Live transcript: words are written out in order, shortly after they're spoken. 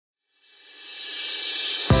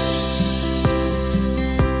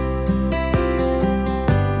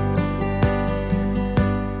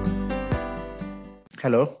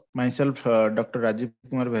Hello, myself Dr. Rajiv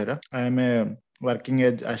Kumar Behra. I am working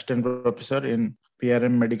as assistant professor in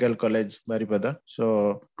PRM Medical College, Baripada.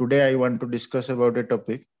 So today I want to discuss about a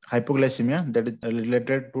topic, hypoglycemia, that is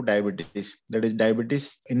related to diabetes. That is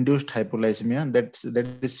diabetes-induced hypoglycemia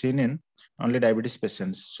that is seen in only diabetes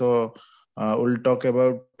patients. So we'll talk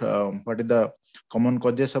about what is the common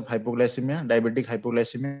causes of hypoglycemia, diabetic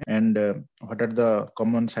hypoglycemia, and what are the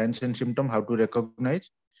common signs and symptoms, how to recognize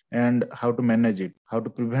and how to manage it, how to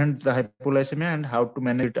prevent the hypoglycemia, and how to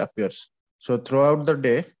manage it appears. So throughout the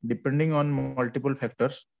day, depending on multiple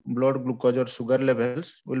factors, blood glucose or sugar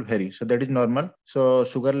levels will vary. So that is normal. So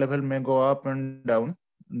sugar level may go up and down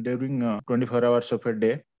during 24 hours of a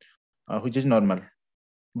day, which is normal.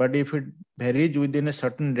 But if it varies within a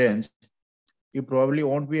certain range, you probably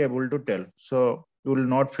won't be able to tell. So you will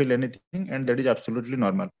not feel anything, and that is absolutely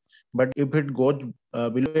normal. But if it goes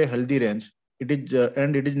below a healthy range, it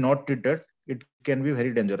is not treated, it can be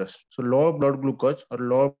very dangerous. So low blood glucose or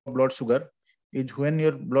low blood sugar is when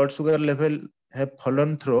your blood sugar level have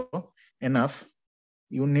fallen through enough.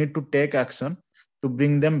 You need to take action to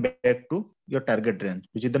bring them back to your target range,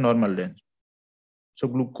 which is the normal range. So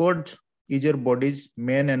glucose is your body's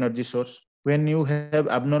main energy source. When you have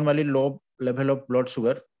abnormally low level of blood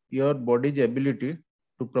sugar, your body's ability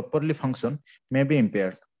to properly function may be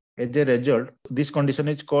impaired. As a result, this condition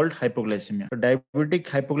is called hypoglycemia. So diabetic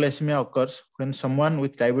hypoglycemia occurs when someone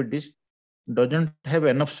with diabetes doesn't have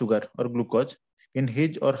enough sugar or glucose in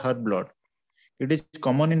his or her blood. It is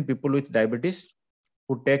common in people with diabetes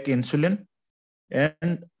who take insulin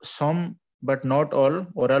and some but not all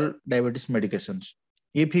oral diabetes medications.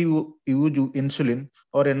 If you use insulin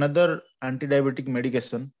or another anti-diabetic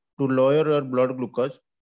medication to lower your blood glucose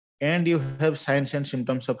and you have signs and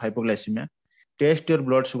symptoms of hypoglycemia, test your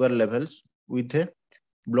blood sugar levels with a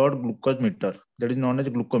blood glucose meter, that is known as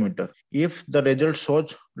glucometer. If the result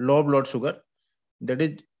shows low blood sugar, that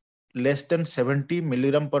is less than 70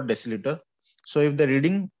 milligram per deciliter. So if the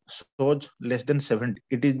reading shows less than 70,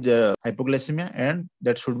 it is hypoglycemia, and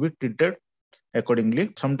that should be treated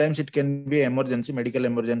accordingly. Sometimes it can be emergency, medical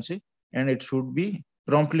emergency, and it should be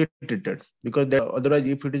promptly treated, because otherwise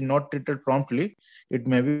if it is not treated promptly, it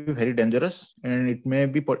may be very dangerous, and it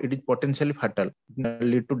is potentially fatal. It may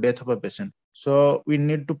lead to death of a patient. So we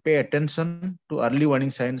need to pay attention to early warning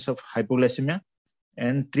signs of hypoglycemia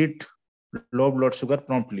and treat low blood sugar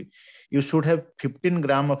promptly. You should have 15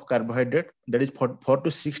 gram of carbohydrate, that is 4 to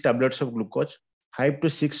 6 tablets of glucose, 5 to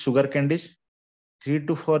 6 sugar candies, 3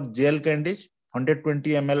 to 4 gel candies, 120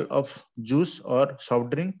 ml of juice or soft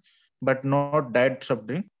drink, but not diet soft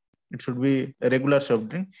drink. It should be a regular soft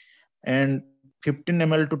drink, and 15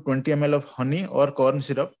 ml to 20 ml of honey or corn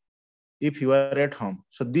syrup if you are at home.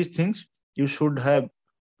 So these things you should have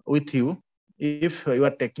with you if you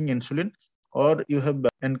are taking insulin or you have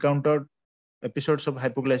encountered episodes of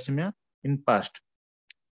hypoglycemia in past.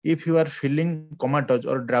 If you are feeling comatose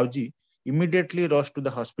or drowsy, immediately rush to the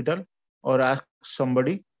hospital or ask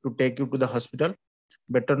somebody to take you to the hospital.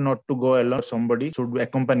 Better not to go alone. Somebody should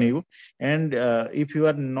accompany you. And if you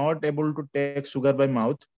are not able to take sugar by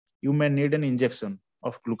mouth, you may need an injection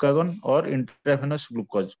of glucagon or intravenous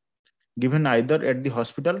glucose, given either at the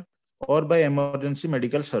hospital or by emergency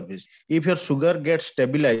medical service. If your sugar gets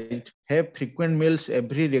stabilized, have frequent meals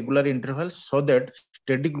every regular intervals so that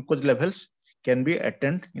steady glucose levels can be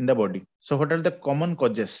attained in the body. So what are the common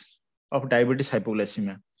causes of diabetes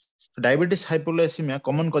hypoglycemia? So diabetes hypoglycemia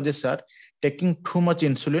common causes are taking too much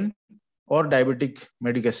insulin or diabetic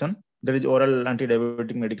medication, that is oral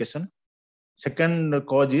anti-diabetic medication. Second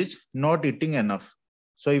cause is not eating enough.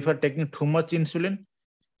 So if you are taking too much insulin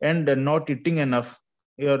and not eating enough,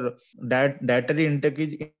 your dietary intake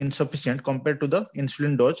is insufficient compared to the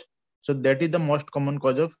insulin dose. So that is the most common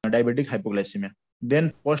cause of diabetic hypoglycemia.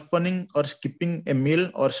 Then postponing or skipping a meal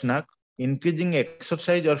or snack, increasing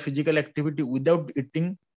exercise or physical activity without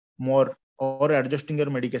eating more, or adjusting your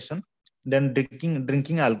medication, then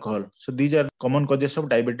drinking alcohol. So these are common causes of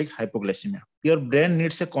diabetic hypoglycemia. Your brain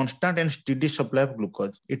needs a constant and steady supply of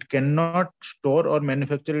glucose. It cannot store or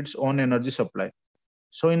manufacture its own energy supply.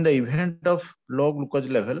 So in the event of low glucose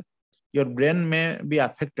level, your brain may be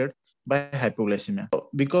affected by hypoglycemia.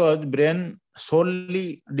 Because brain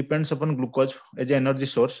solely depends upon glucose as an energy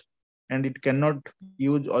source, and it cannot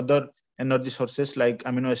use other energy sources like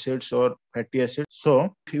amino acids or fatty acids.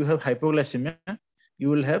 So if you have hypoglycemia, you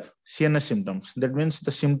will have CNS symptoms. That means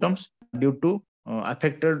the symptoms due to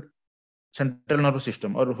affected central nervous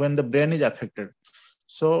system, or when the brain is affected.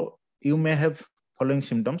 So you may have following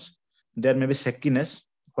symptoms. There may be shakiness,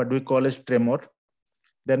 what we call as tremor.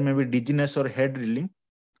 There may be dizziness or head reeling.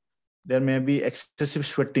 There may be excessive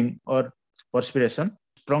sweating or perspiration,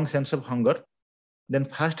 strong sense of hunger, then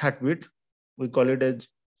fast heartbeat, we call it as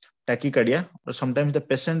tachycardia, or sometimes the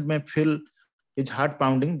patient may feel his heart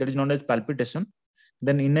pounding, that is known as palpitation,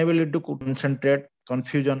 then inability to concentrate,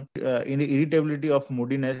 confusion, irritability of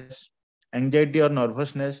moodiness, anxiety or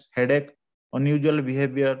nervousness, headache, unusual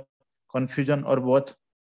behavior, confusion, or both.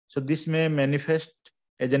 So this may manifest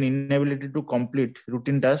as an inability to complete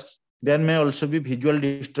routine tasks. There may also be visual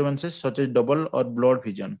disturbances such as double or blurred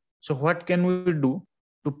vision. So what can we do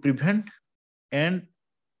to prevent and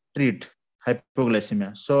treat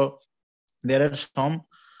hypoglycemia? So there are some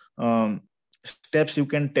steps you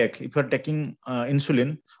can take. If you are taking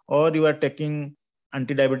insulin or you are taking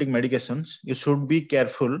anti-diabetic medications, you should be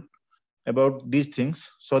careful about these things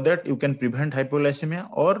so that you can prevent hypoglycemia,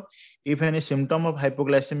 or if any symptom of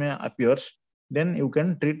hypoglycemia appears, then you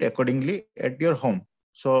can treat accordingly at your home.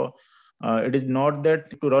 So it is not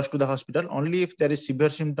that to rush to the hospital. Only if there is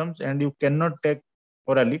severe symptoms and you cannot take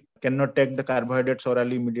orally, cannot take the carbohydrates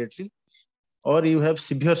orally immediately, or you have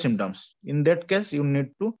severe symptoms, in that case you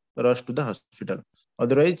need to rush to the hospital.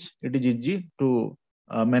 Otherwise it is easy to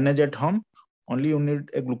manage at home. Only you need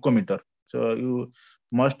a glucometer. So you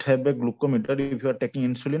must have a glucometer. If you are taking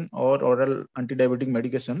insulin or oral anti-diabetic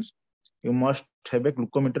medications, you must have a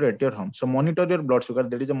glucometer at your home. So monitor your blood sugar.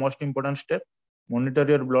 That is the most important step. Monitor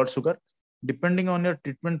your blood sugar. Depending on your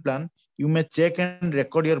treatment plan, you may check and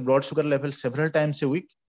record your blood sugar level several times a week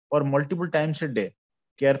or multiple times a day.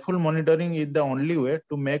 Careful monitoring is the only way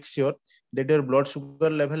to make sure that your blood sugar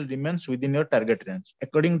level remains within your target range.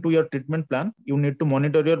 According to your treatment plan, you need to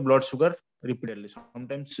monitor your blood sugar repeatedly.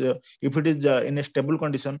 Sometimes if it is in a stable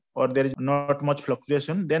condition or there is not much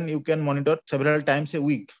fluctuation, then you can monitor several times a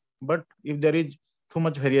week. But if there is too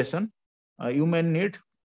much variation, you may need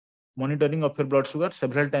monitoring of your blood sugar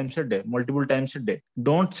several times a day, multiple times a day.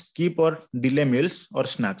 Don't skip or delay meals or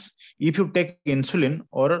snacks. If you take insulin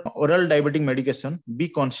or oral diabetic medication, be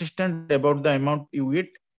consistent about the amount you eat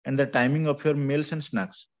and the timing of your meals and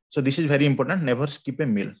snacks. So this is very important. Never skip a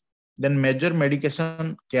meal. Then measure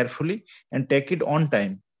medication carefully and take it on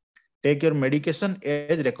time. Take your medication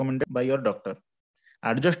as recommended by your doctor.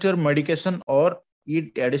 Adjust your medication or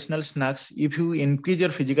eat additional snacks if you increase your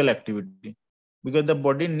physical activity, because the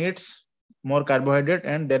body needs more carbohydrate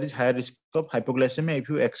and there is higher risk of hypoglycemia if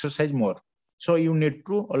you exercise more. So you need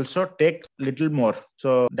to also take little more.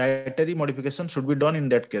 So dietary modification should be done in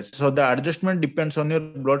that case. So the adjustment depends on your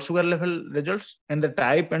blood sugar level results and the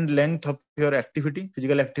type and length of your activity,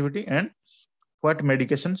 physical activity, and what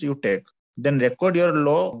medications you take. Then record your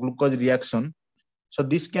low glucose reaction. So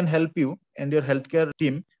this can help you and your healthcare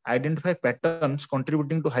team identify patterns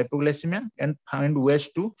contributing to hypoglycemia and find ways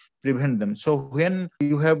to prevent them. So when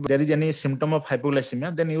there is any symptom of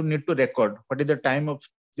hypoglycemia, then you need to record what is the time of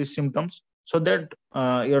these symptoms, so that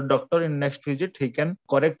your doctor in next visit, he can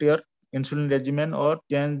correct your insulin regimen or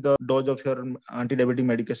change the dose of your anti-diabetic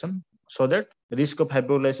medication, so that the risk of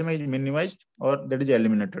hypoglycemia is minimized or that is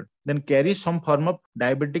eliminated. Then carry some form of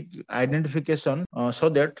diabetic identification so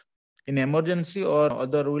that in emergency or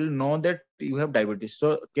other will know that you have diabetes.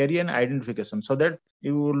 So carry an identification so that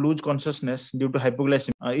you lose consciousness due to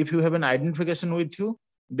hypoglycemia. If you have an identification with you,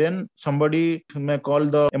 then somebody may call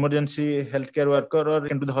the emergency healthcare worker or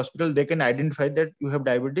into the hospital. They can identify that you have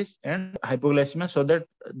diabetes and hypoglycemia so that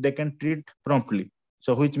they can treat promptly.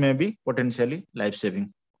 So which may be potentially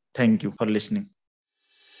life-saving. Thank you for listening.